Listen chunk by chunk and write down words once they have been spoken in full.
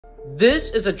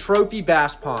This is a trophy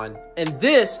bass pond, and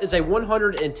this is a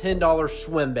 $110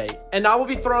 swim bait. And I will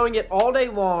be throwing it all day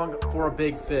long for a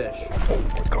big fish. Oh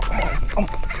my God, come on.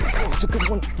 Oh, it's a good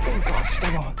one. Oh gosh,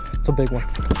 stay on. It's a big one.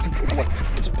 It's a big one.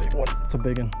 It's a big one. It's a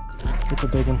big one. It's a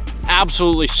big one.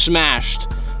 Absolutely smashed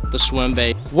the swim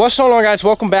bait. What's going on, guys?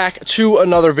 Welcome back to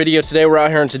another video. Today we're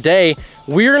out here, and today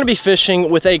we're going to be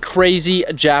fishing with a crazy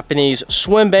Japanese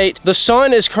swim bait. The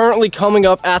sun is currently coming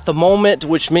up at the moment,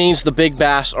 which means the big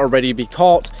bass are ready to be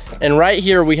caught. And right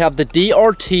here we have the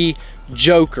DRT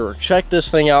Joker. Check this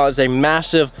thing out. It's a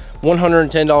massive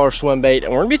 $110 swim bait,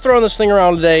 and we're gonna be throwing this thing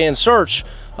around today in search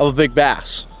of a big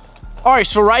bass. All right,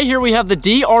 so right here we have the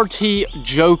DRT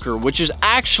Joker, which is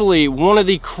actually one of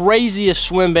the craziest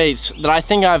swim baits that I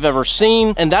think I've ever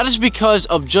seen. And that is because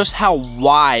of just how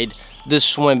wide this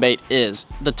swim bait is.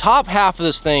 The top half of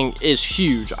this thing is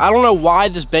huge. I don't know why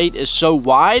this bait is so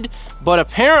wide, but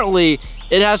apparently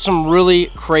it has some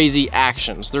really crazy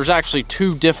actions. There's actually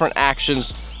two different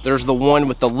actions. There's the one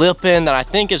with the lip in that I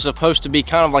think is supposed to be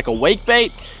kind of like a wake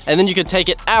bait, and then you can take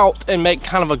it out and make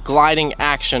kind of a gliding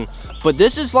action. But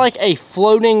this is like a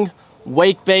floating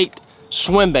wake bait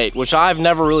swim bait, which I've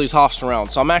never really tossed around.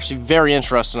 So I'm actually very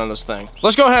interested in this thing.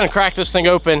 Let's go ahead and crack this thing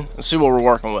open and see what we're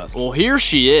working with. Well, here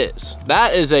she is.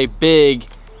 That is a big,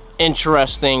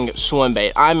 interesting swim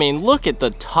bait. I mean, look at the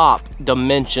top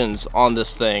dimensions on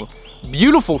this thing.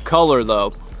 Beautiful color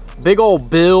though. Big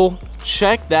old bill.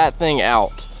 Check that thing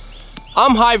out.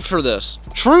 I'm hyped for this.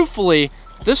 Truthfully,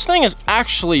 this thing is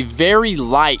actually very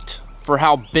light for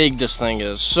how big this thing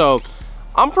is. So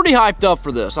I'm pretty hyped up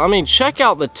for this. I mean, check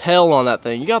out the tail on that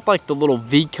thing. You got like the little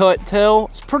V-cut tail.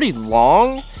 It's pretty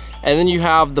long. And then you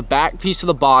have the back piece of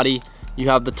the body. You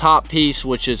have the top piece,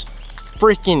 which is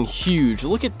freaking huge.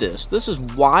 Look at this. This is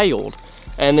wild.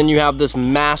 And then you have this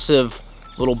massive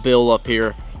little bill up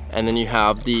here. And then you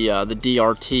have the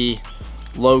DRT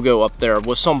logo up there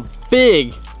with some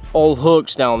big old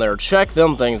hooks down there. Check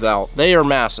them things out. They are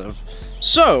massive.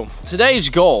 So today's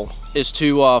goal is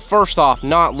to first off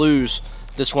not lose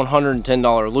this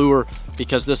 $110 lure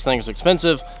because this thing is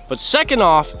expensive, but second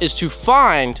off is to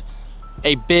find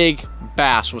a big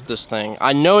bass with this thing.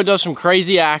 I know it does some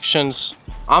crazy actions.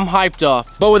 I'm hyped up,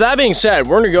 but with that being said,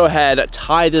 we're gonna go ahead,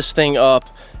 tie this thing up,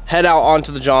 head out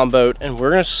onto the John boat, and we're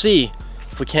gonna see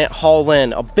if we can't haul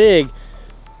in a big,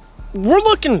 we're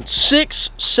looking 6,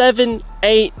 7,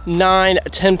 8, 9,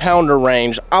 10 pounder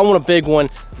range. I want a big one.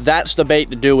 That's the bait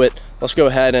to do it. Let's go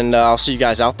ahead and I'll see you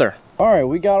guys out there. All right,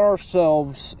 we got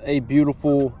ourselves a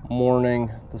beautiful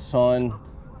morning. The sun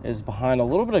is behind a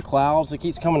little bit of clouds. It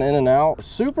keeps coming in and out. It's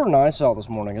super nice out this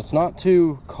morning. It's not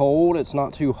too cold. It's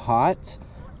not too hot,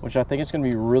 which I think is gonna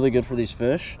be really good for these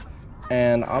fish.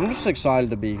 And I'm just excited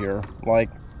to be here. Like,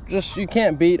 just, you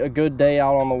can't beat a good day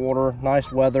out on the water,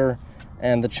 nice weather,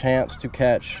 and the chance to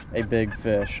catch a big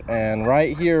fish. And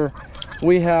right here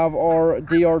we have our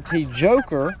DRT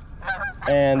Joker,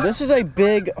 and this is a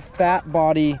big fat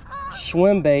body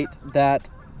swim bait that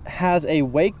has a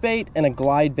wake bait and a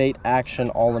glide bait action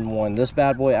all in one. This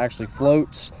bad boy actually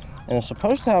floats and is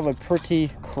supposed to have a pretty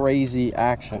crazy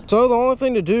action. So the only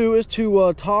thing to do is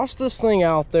to toss this thing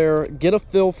out there, get a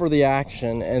feel for the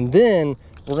action, and then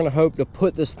we're gonna hope to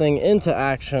put this thing into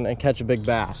action and catch a big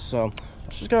bass. So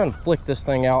let's just go ahead and flick this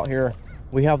thing out here.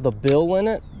 We have the bill in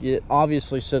it. It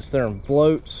obviously sits there and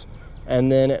floats, and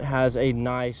then it has a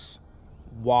nice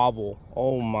wobble.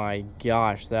 Oh my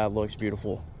gosh, that looks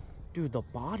beautiful. Dude, the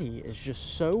body is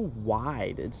just so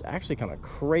wide. It's actually kind of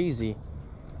crazy.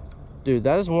 Dude,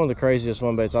 that is one of the craziest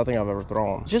swim baits I think I've ever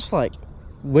thrown. Just like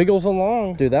wiggles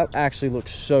along. Dude, that actually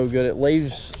looks so good. It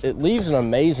leaves an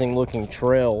amazing looking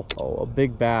trail. Oh, a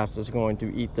big bass is going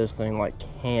to eat this thing like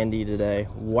candy today.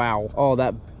 Wow. Oh,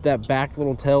 that back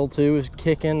little tail too is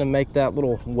kicking to make that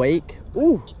little wake.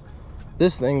 Ooh,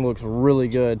 this thing looks really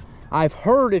good. I've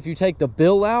heard if you take the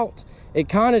bill out, it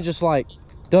kind of just like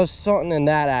does something in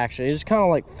that action. It just kind of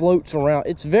like floats around.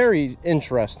 It's very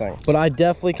interesting, but I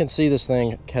definitely can see this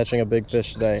thing catching a big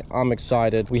fish today. I'm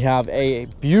excited. We have a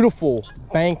beautiful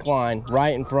bank line right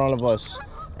in front of us,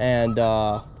 and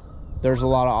there's a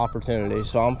lot of opportunity.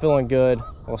 So I'm feeling good.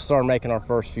 We'll start making our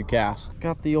first few casts.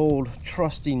 Got the old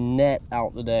trusty net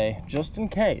out today, just in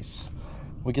case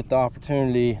we get the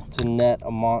opportunity to net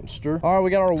a monster. All right, we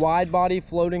got our wide body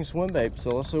floating swim bait. So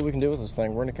let's see what we can do with this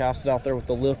thing. We're gonna cast it out there with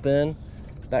the lip in,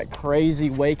 that crazy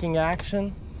waking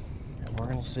action. And we're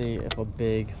gonna see if a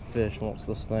big fish wants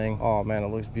this thing. Oh man, it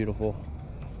looks beautiful.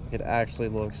 It actually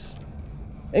looks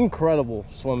incredible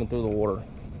swimming through the water.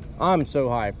 I'm so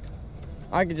hyped.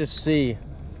 I could just see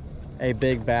a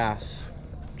big bass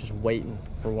just waiting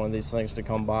for one of these things to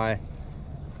come by.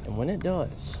 And when it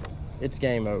does, it's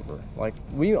game over. Like,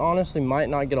 we honestly might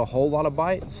not get a whole lot of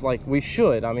bites. Like, we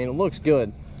should. I mean, it looks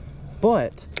good.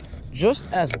 But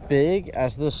just as big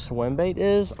as this swim bait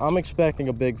is, I'm expecting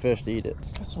a big fish to eat it.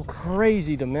 Got some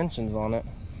crazy dimensions on it.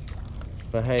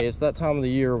 But hey, it's that time of the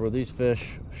year where these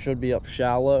fish should be up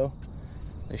shallow.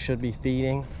 They should be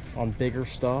feeding on bigger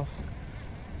stuff.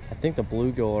 I think the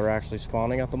bluegill are actually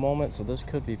spawning at the moment, so this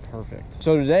could be perfect.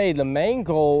 So today, the main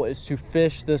goal is to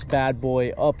fish this bad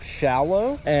boy up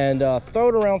shallow and throw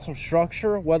it around some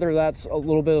structure, whether that's a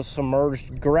little bit of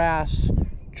submerged grass,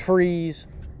 trees,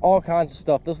 all kinds of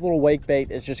stuff. This little wake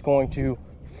bait is just going to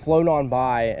float on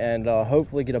by and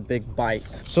hopefully get a big bite.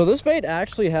 So this bait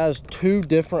actually has two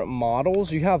different models.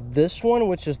 You have this one,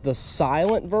 which is the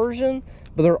silent version,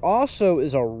 but there also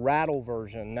is a rattle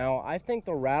version. Now, I think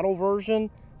the rattle version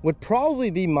would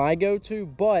probably be my go-to,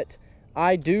 but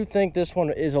I do think this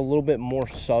one is a little bit more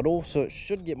subtle, so it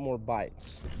should get more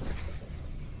bites.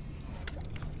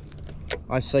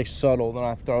 I say subtle, then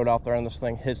I throw it out there and this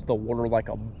thing hits the water like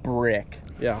a brick.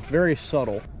 Yeah, very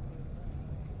subtle.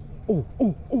 Oh,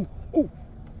 oh, oh, oh.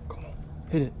 Come on,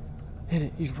 hit it, hit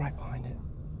it. He's right behind it.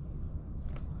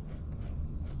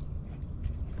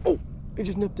 Oh, he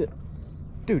just nipped it.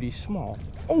 Dude, he's small.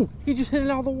 Oh, he just hit it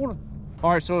out of the water.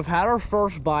 All right, so we've had our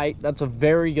first bite. That's a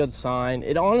very good sign.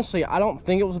 It honestly, I don't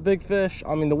think it was a big fish.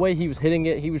 I mean, the way he was hitting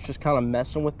it, he was just kind of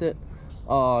messing with it.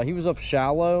 He was up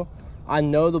shallow. I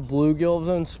know the bluegill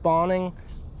was spawning.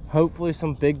 Hopefully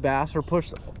some big bass are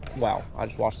pushed. Wow, I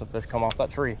just watched the fish come off that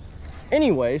tree.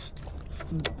 Anyways,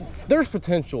 there's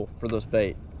potential for this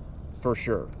bait, for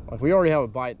sure. Like, we already have a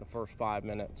bite in the first 5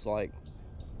 minutes. Like,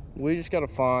 we just gotta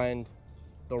find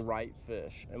the right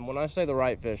fish. And when I say the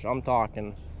right fish, I'm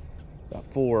talking that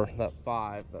 4, that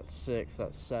 5, that 6,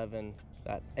 that 7,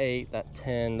 that 8, that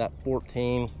 10, that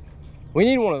 14. We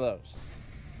need one of those.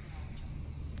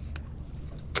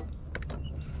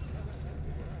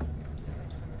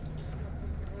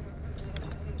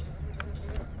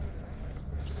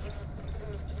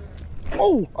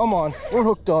 Oh, I'm on. We're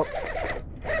hooked up.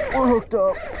 We're hooked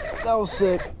up. That was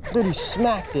sick. Dude, he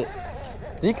smacked it.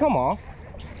 Did he come off?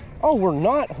 Oh, we're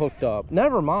not hooked up.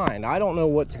 Never mind. I don't know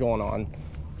what's going on.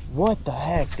 What the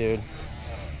heck, dude?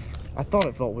 I thought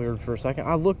it felt weird for a second.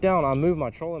 I looked down, I moved my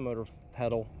trolling motor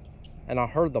pedal, and I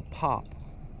heard the pop.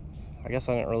 I guess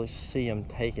I didn't really see him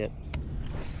take it.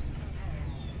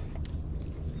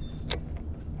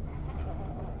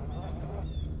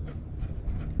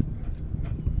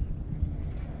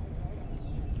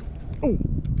 Oh,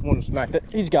 one smacked it.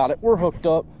 He's got it. We're hooked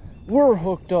up. We're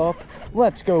hooked up.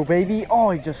 Let's go, baby. Oh,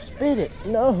 he just spit it.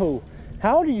 No.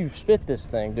 How do you spit this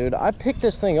thing, dude? I picked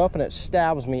this thing up and it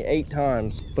stabs me 8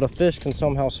 times, but a fish can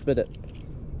somehow spit it.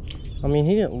 I mean,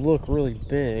 he didn't look really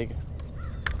big.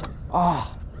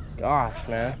 Ah, gosh,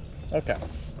 man. Okay.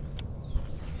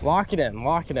 Lock it in,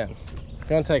 lock it in. It's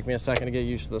gonna take me a second to get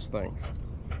used to this thing.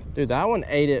 Dude, that one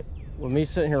ate it with me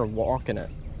sitting here walking it.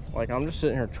 Like, I'm just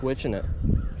sitting here twitching it.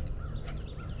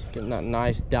 Getting that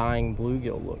nice dying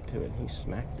bluegill look to it. He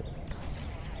smacked it.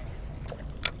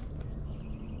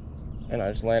 And I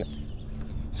just landed.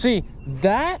 See,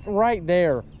 that right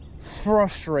there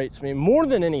frustrates me more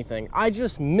than anything. I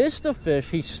just missed a fish.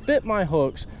 He spit my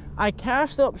hooks. I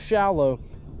cast up shallow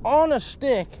on a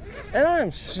stick, and I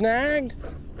am snagged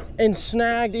and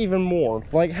snagged even more.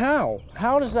 Like, how?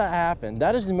 How does that happen?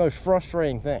 That is the most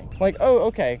frustrating thing. Like, oh,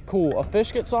 okay, cool. A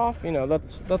fish gets off, you know,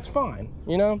 that's fine,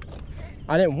 you know?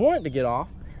 I didn't want it to get off.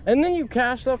 And then you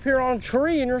cast up here on a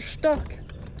tree and you're stuck.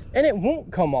 And it won't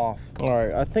come off. All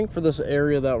right, I think for this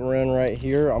area that we're in right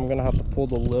here, I'm gonna have to pull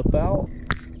the lip out.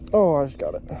 Oh, I just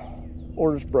got it.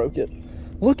 Or just broke it.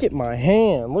 Look at my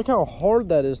hand. Look how hard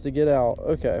that is to get out.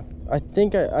 Okay, I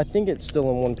think it's still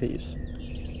in one piece.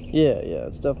 Yeah,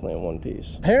 it's definitely in one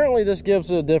piece. Apparently this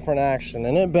gives it a different action,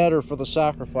 and it better for the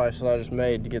sacrifice that I just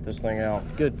made to get this thing out.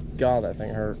 Good God, that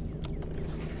thing hurt.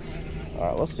 All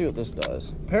right, let's see what this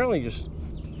does. Apparently just,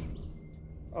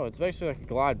 oh, it's basically like a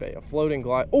glide bait, a floating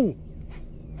glide. Oh,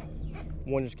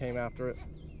 one just came after it.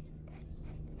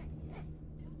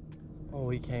 Oh,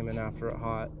 he came in after it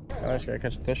hot. I just gotta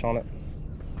catch a fish on it.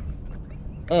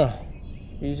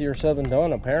 Easier said than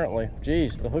done, apparently.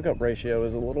 Jeez, the hookup ratio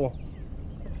is a little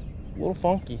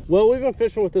funky. Well, we've been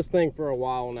fishing with this thing for a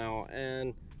while now,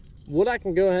 and what I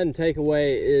can go ahead and take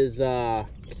away is, I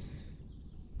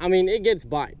mean, it gets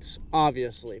bites,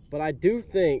 obviously, but I do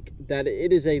think that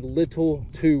it is a little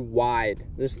too wide.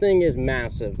 This thing is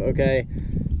massive, okay?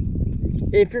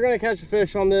 If you're gonna catch a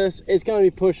fish on this, it's gonna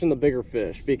be pushing the bigger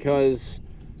fish, because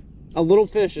a little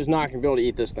fish is not gonna be able to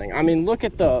eat this thing. I mean, look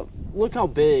how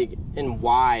big and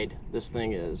wide this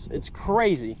thing is. It's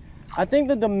crazy. I think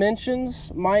the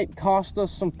dimensions might cost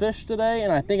us some fish today,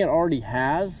 and I think it already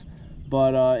has,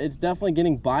 but it's definitely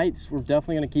getting bites. We're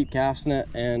definitely gonna keep casting it,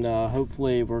 and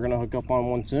hopefully we're gonna hook up on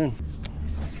one soon.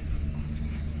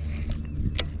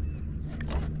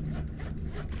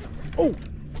 Oh,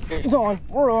 it's on,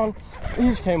 we're on. He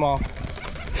just came off.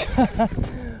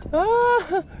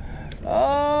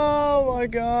 Oh my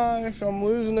gosh, I'm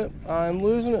losing it. I'm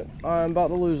losing it. I'm about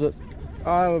to lose it.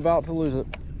 I'm about to lose it.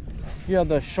 You have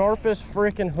the sharpest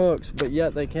freaking hooks, but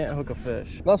yet they can't hook a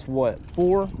fish. That's what,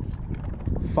 4,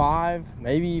 5,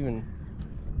 maybe even,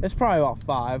 it's probably about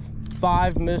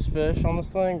 5 missed fish on this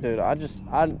thing. Dude, I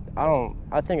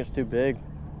think it's too big.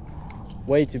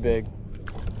 Way too big.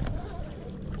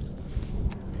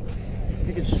 If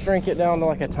you could shrink it down to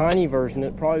like a tiny version,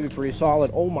 it'd probably be pretty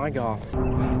solid. Oh my God.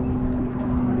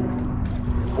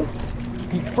 Oh,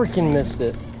 he freaking missed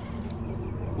it.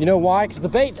 You know why? Because the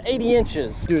bait's 80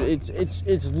 inches. Dude,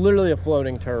 it's literally a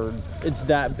floating turd. It's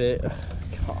that big. Ugh,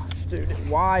 gosh, dude,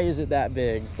 why is it that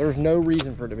big? There's no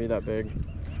reason for it to be that big.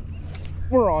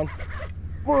 We're on.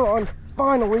 We're on.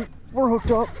 Finally, we're hooked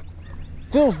up.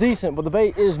 Feels decent, but the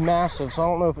bait is massive, so I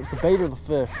don't know if it's the bait or the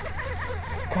fish.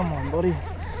 Come on, buddy.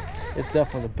 It's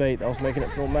definitely the bait that was making it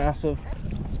feel massive.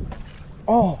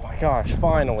 Oh my gosh,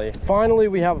 finally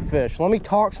we have a fish. Let me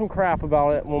talk some crap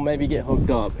about it and we'll maybe get hooked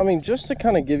up. I mean, just to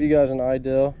kind of give you guys an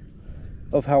idea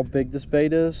of how big this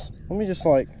bait is, let me just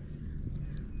like,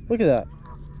 look at that.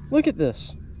 Look at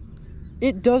this.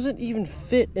 It doesn't even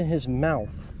fit in his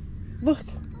mouth. Look.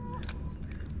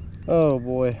 Oh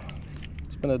boy,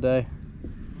 it's been a day.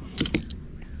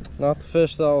 Not the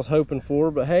fish that I was hoping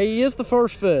for, but hey, he is the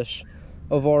first fish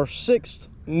of our 6th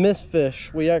missed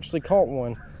fish. We actually caught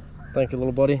one. Thank you,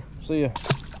 little buddy. See ya.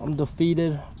 I'm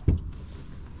defeated.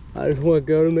 I just want to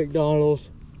go to McDonald's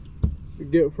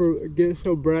and get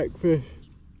some breakfast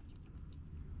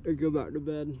and go back to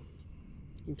bed.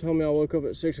 You tell me I woke up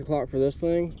at 6 o'clock for this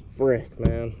thing? Frick,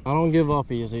 man. I don't give up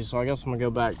easy, so I guess I'm gonna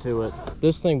go back to it.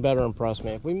 This thing better impress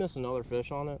me. If we miss another fish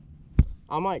on it,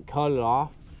 I might cut it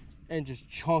off and just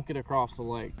chunk it across the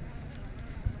lake.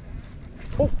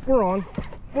 Oh, we're on.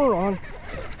 We're on.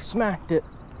 Smacked it.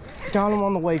 Got him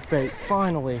on the wake bait.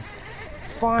 Finally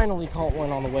caught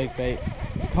one on the wake bait.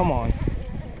 Come on,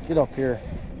 get up here.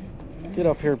 Get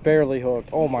up here, barely hooked.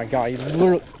 Oh my God, he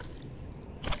literally.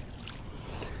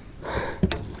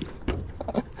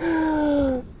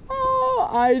 Oh,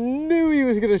 I knew he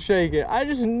was gonna shake it. I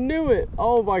just knew it.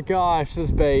 Oh my gosh,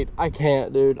 this bait. I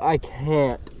can't, dude. I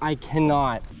can't. I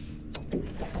cannot.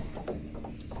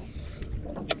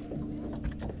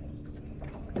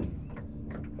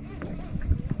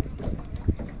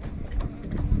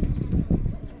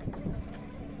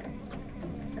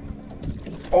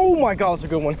 Oh my God, that's a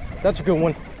good one. That's a good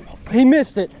one. He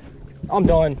missed it. I'm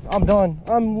done. I'm done.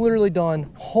 I'm literally done.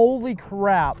 Holy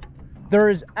crap. There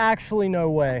is actually no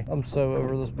way. I'm so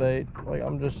over this bait. Like,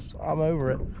 I'm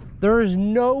over it. There is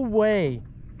no way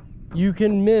you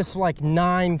can miss like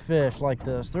 9 fish like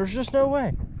this. There's just no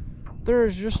way. There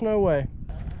is just no way.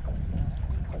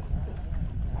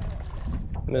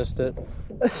 Missed it.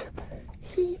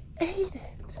 He ate it.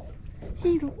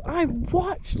 I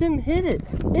watched him hit it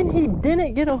and he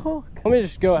didn't get a hook. Let me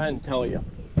just go ahead and tell you,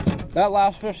 that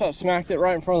last fish that smacked it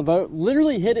right in front of the boat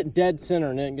literally hit it dead center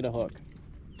and didn't get a hook.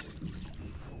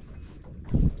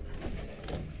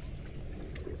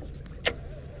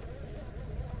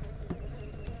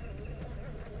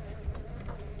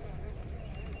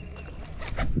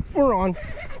 We're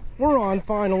on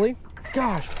finally.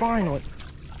 Gosh, finally.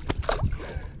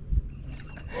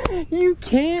 You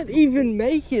can't even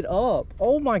make it up.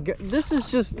 Oh my God, this is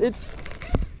just,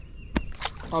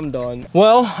 I'm done.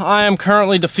 Well, I am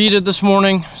currently defeated this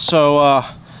morning, so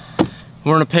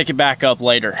we're gonna pick it back up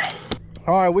later.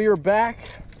 All right, we are back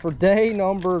for day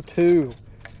number 2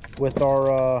 with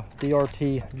our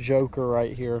DRT Joker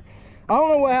right here. I don't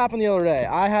know what happened the other day.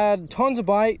 I had tons of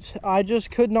bites. I just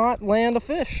could not land a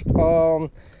fish.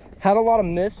 Had a lot of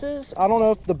misses. I don't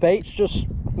know if the bait's just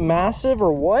massive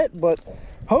or what, but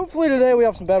hopefully today we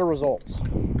have some better results.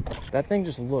 That thing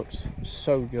just looks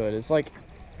so good. It's like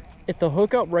if the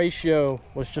hookup ratio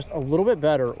was just a little bit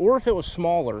better, or if it was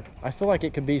smaller, I feel like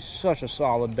it could be such a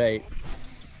solid bait.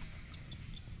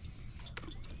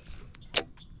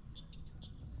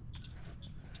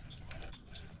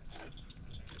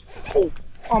 Oh,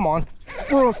 I'm on.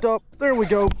 We're hooked up. There we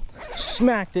go.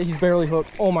 Smacked it. He's barely hooked.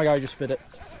 Oh my God, you just spit it.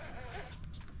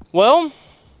 Well,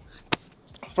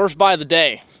 first bite of the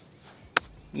day.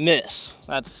 Miss.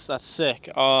 That's sick.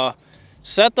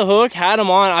 Set the hook, had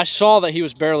him on. I saw that he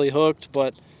was barely hooked,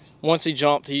 but once he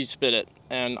jumped, he spit it.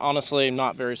 And honestly, I'm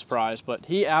not very surprised, but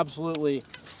he absolutely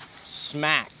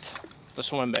smacked the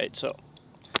swim bait. So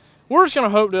we're just gonna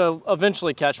hope to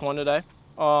eventually catch one today.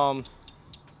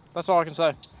 That's all I can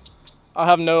say. I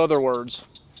have no other words.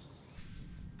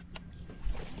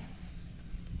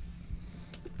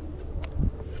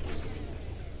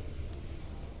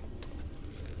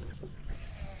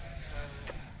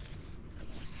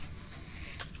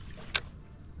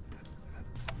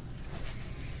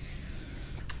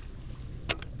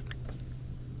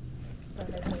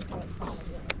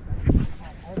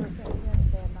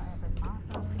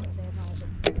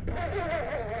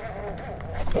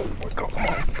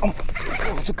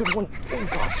 It's a good one. Oh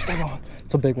gosh, stay on.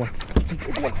 It's a big one. It's a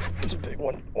big one. It's a big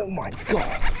one. Oh my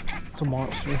god. It's a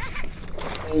monster.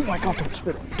 Oh my god, don't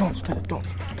spit it. Don't spit it. Don't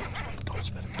spit it. Don't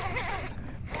spit it. Don't spit it.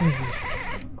 Please.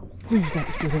 Please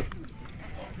don't spit it.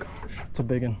 Oh gosh. It's a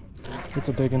big one. It's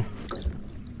a big one.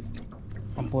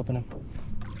 I'm flipping him.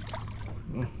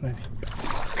 Maybe.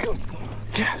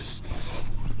 Yes.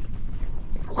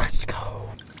 Let's go.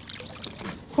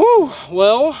 Whew,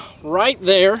 well, right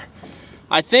there,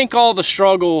 I think all the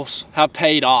struggles have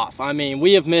paid off. I mean,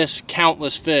 we have missed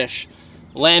countless fish,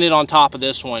 landed on top of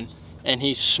this one, and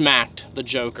he smacked the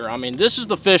Joker. I mean, this is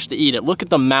the fish to eat it. Look at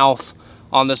the mouth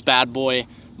on this bad boy.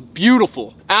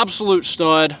 Beautiful, absolute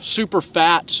stud, super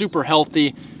fat, super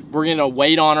healthy. We're gonna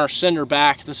wait on her, send her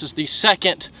back. This is the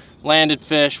second landed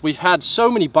fish. We've had so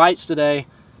many bites today.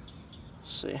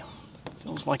 Let's see,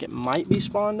 feels like it might be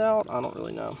spawned out. I don't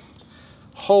really know.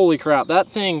 Holy crap,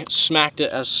 that thing smacked it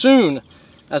as soon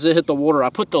as it hit the water. I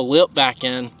put the lip back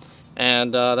in,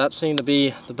 and that seemed to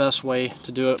be the best way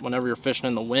to do it whenever you're fishing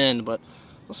in the wind. But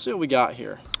let's see what we got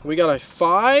here. We got a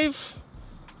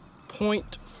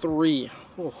 5.3,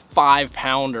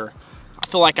 5-pounder. I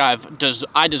feel like I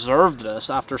deserved this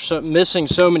after missing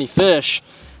so many fish.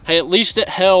 Hey, at least it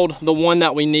held the one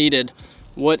that we needed.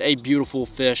 What a beautiful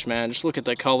fish, man. Just look at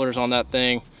the colors on that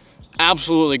thing.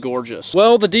 Absolutely gorgeous.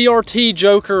 Well, the DRT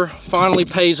Joker finally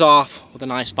pays off with a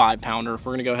nice 5-pounder.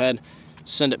 We're gonna go ahead,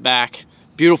 send it back.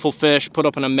 Beautiful fish, put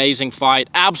up an amazing fight.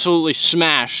 Absolutely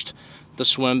smashed the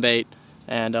swim bait,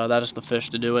 and that is the fish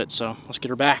to do it. So let's get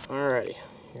her back. Alrighty,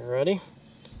 you ready?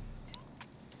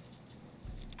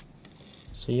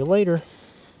 See you later.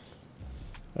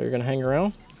 Oh, you're gonna hang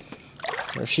around?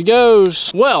 There she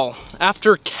goes. Well,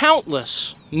 after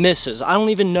countless misses, I don't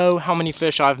even know how many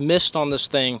fish I've missed on this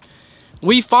thing,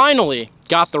 we finally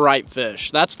got the right fish.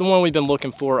 That's the one we've been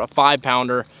looking for, a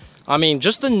 5-pounder. I mean,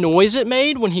 just the noise it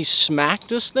made when he smacked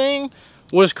this thing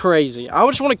was crazy. I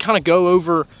just want to kind of go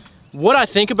over what I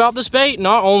think about this bait.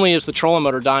 Not only is the trolling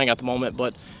motor dying at the moment,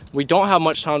 but we don't have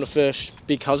much time to fish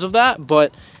because of that.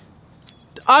 But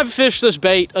I've fished this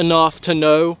bait enough to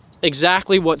know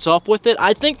exactly what's up with it.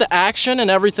 I think the action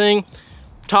and everything,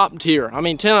 top tier. I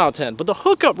mean, 10 out of 10. But the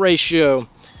hookup ratio, a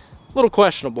little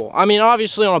questionable. I mean,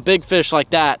 obviously on a big fish like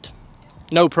that,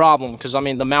 no problem, because I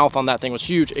mean the mouth on that thing was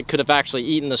huge. It could have actually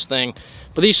eaten this thing.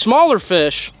 But these smaller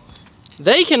fish,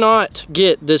 they cannot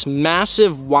get this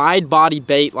massive wide body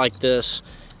bait like this.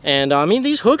 And I mean,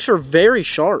 these hooks are very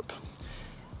sharp.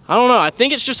 I don't know, I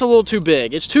think it's just a little too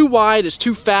big. It's too wide, it's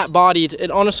too fat bodied.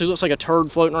 It honestly looks like a turd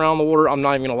floating around the water. I'm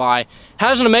not even gonna lie.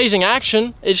 Has an amazing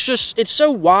action. It's just, it's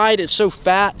so wide, it's so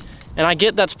fat. And I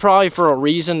get that's probably for a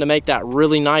reason to make that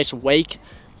really nice wake,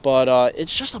 but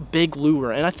it's just a big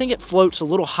lure. And I think it floats a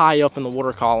little high up in the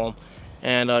water column,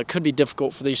 and it could be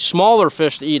difficult for these smaller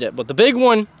fish to eat it. But the big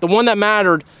one, the one that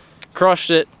mattered,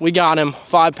 crushed it. We got him,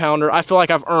 5-pounder. I feel like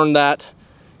I've earned that.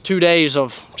 2 days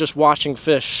of just watching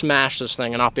fish smash this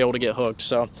thing and not be able to get hooked.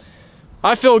 So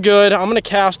I feel good. I'm gonna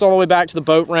cast all the way back to the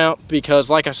boat ramp because,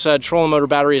 like I said, trolling motor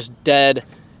battery is dead.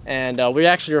 And we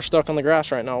actually are stuck on the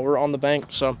grass right now. We're on the bank,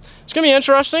 so it's gonna be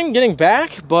interesting getting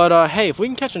back. But hey, if we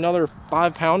can catch another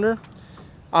 5-pounder,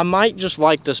 I might just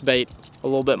like this bait a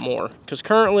little bit more, because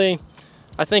currently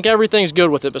I think everything's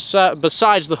good with it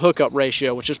besides the hookup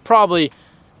ratio, which is probably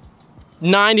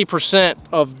 90%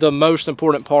 of the most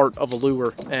important part of a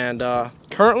lure. And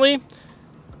currently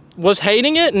was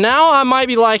hating it. Now I might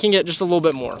be liking it just a little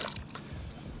bit more.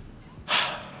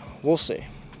 We'll see.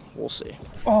 We'll see.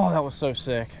 Oh, that was so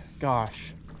sick.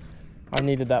 Gosh, I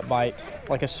needed that bite.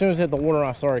 Like, as soon as it hit the water and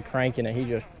I started cranking it, he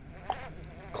just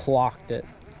clocked it.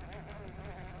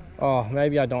 Oh,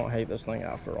 maybe I don't hate this thing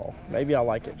after all. Maybe I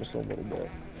like it just a little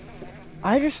bit.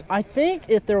 I think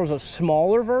if there was a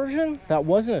smaller version that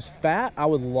wasn't as fat, I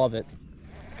would love it.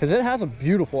 Because it has a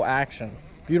beautiful action.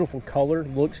 Beautiful color,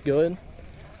 looks good.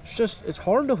 It's just, it's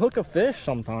hard to hook a fish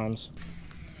sometimes.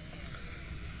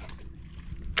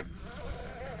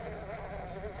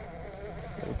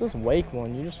 With this wake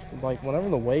one, you just, like, whenever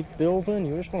the wake builds in,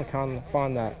 you just want to kind of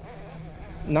find that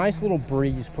nice little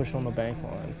breeze push on the bank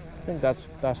line. I think that's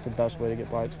the best way to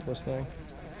get bites with this thing.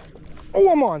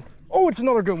 Oh, I'm on. Oh, it's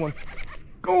another good one.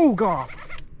 Oh, God.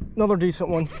 Another decent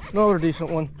one. Another decent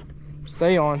one.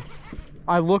 Stay on.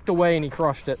 I looked away and he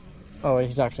crushed it. Oh,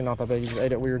 he's actually not that big. He just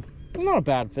ate it weird. Not a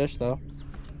bad fish, though.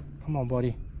 Come on,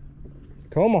 buddy.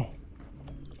 Come on.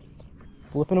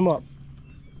 Flipping him up.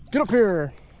 Get up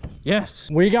here. Yes,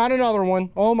 we got another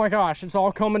one. Oh my gosh, it's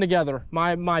all coming together.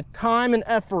 My time and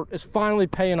effort is finally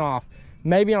paying off.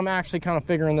 Maybe I'm actually kind of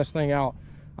figuring this thing out.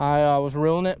 I was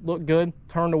reeling it, looked good,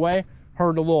 turned away,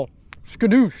 heard a little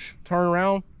skadoosh, turn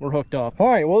around, we're hooked up. All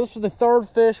right, well, this is the third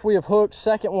fish we have hooked,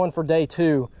 second one for day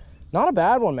 2. Not a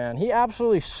bad one, man. He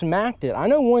absolutely smacked it. I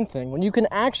know one thing, when you can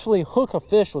actually hook a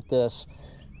fish with this,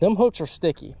 them hooks are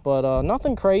sticky, but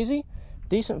nothing crazy.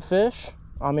 Decent fish.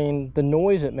 I mean, the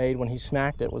noise it made when he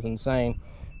smacked it was insane.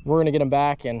 We're gonna get him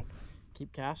back and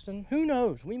keep casting. Who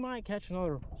knows? We might catch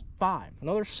another 5,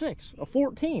 another 6, a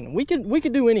 14. We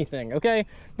could do anything, okay?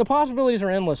 The possibilities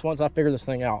are endless once I figure this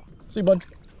thing out. See you, bud.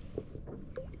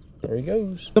 There he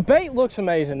goes. The bait looks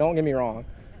amazing, don't get me wrong.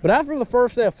 But after the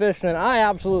first day of fishing, I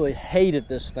absolutely hated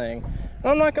this thing.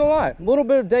 And I'm not gonna lie, a little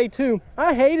bit of day 2,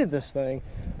 I hated this thing.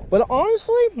 But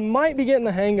honestly, might be getting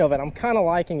the hang of it. I'm kind of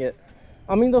liking it.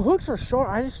 I mean, the hooks are short.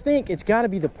 I just think it's got to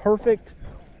be the perfect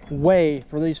way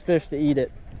for these fish to eat it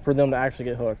for them to actually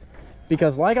get hooked.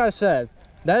 Because like I said,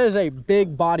 that is a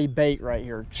big body bait right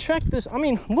here. Check this. I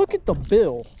mean, look at the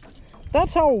bill.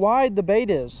 That's how wide the bait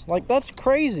is. Like, that's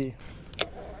crazy.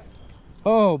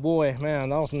 Oh boy, man,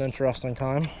 that was an interesting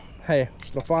time. Hey,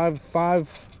 the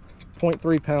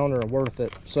 5.3 pounder, worth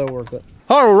it. So worth it.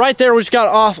 All right, right there, we just got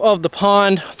off of the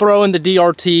pond, throwing the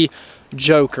DRT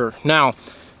Joker. Now,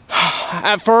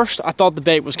 at first, I thought the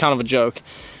bait was kind of a joke.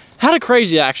 Had a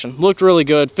crazy action, looked really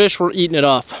good. Fish were eating it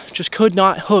up, just could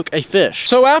not hook a fish.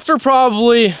 So after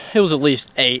probably, it was at least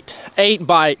 8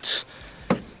 bites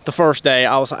the first day,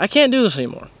 I was like, I can't do this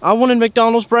anymore. I wanted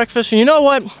McDonald's breakfast, and you know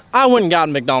what? I went and got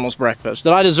McDonald's breakfast.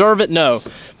 Did I deserve it? No.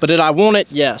 But did I want it?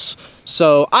 Yes.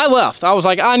 So I left. I was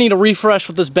like, I need a refresh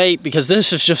with this bait because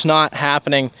this is just not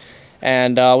happening.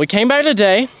 And we came back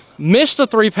today, missed the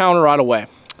 3-pounder right away,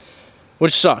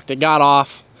 which sucked. It got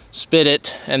off, spit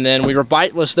it, and then we were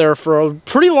biteless there for a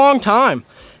pretty long time.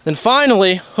 Then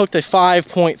finally hooked a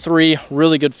 5.3,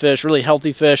 really good fish, really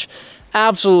healthy fish.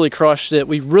 Absolutely crushed it.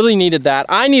 We really needed that.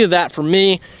 I needed that for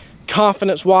me,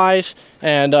 confidence-wise,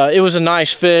 and it was a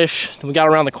nice fish. Then we got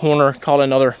around the corner, caught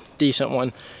another decent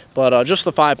one. But just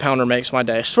the 5-pounder makes my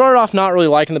day. Started off not really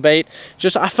liking the bait.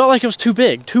 Just, I felt like it was too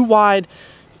big, too wide,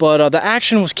 but the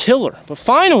action was killer. But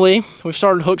finally, we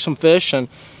started to hook some fish, and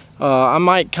I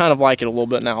might kind of like it a little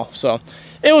bit now. So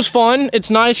it was fun. It's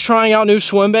nice trying out new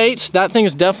swim baits. That thing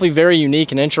is definitely very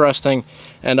unique and interesting.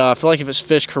 And I feel like if it's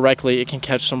fished correctly, it can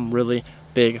catch some really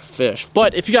big fish.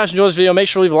 But if you guys enjoyed this video, make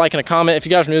sure to leave a like and a comment. If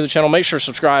you guys are new to the channel, make sure to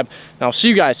subscribe. And I'll see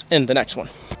you guys in the next one.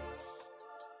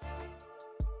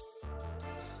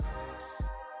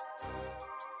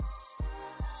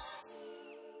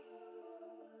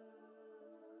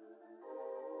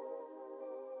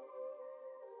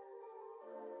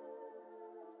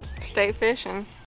 Stay fishing.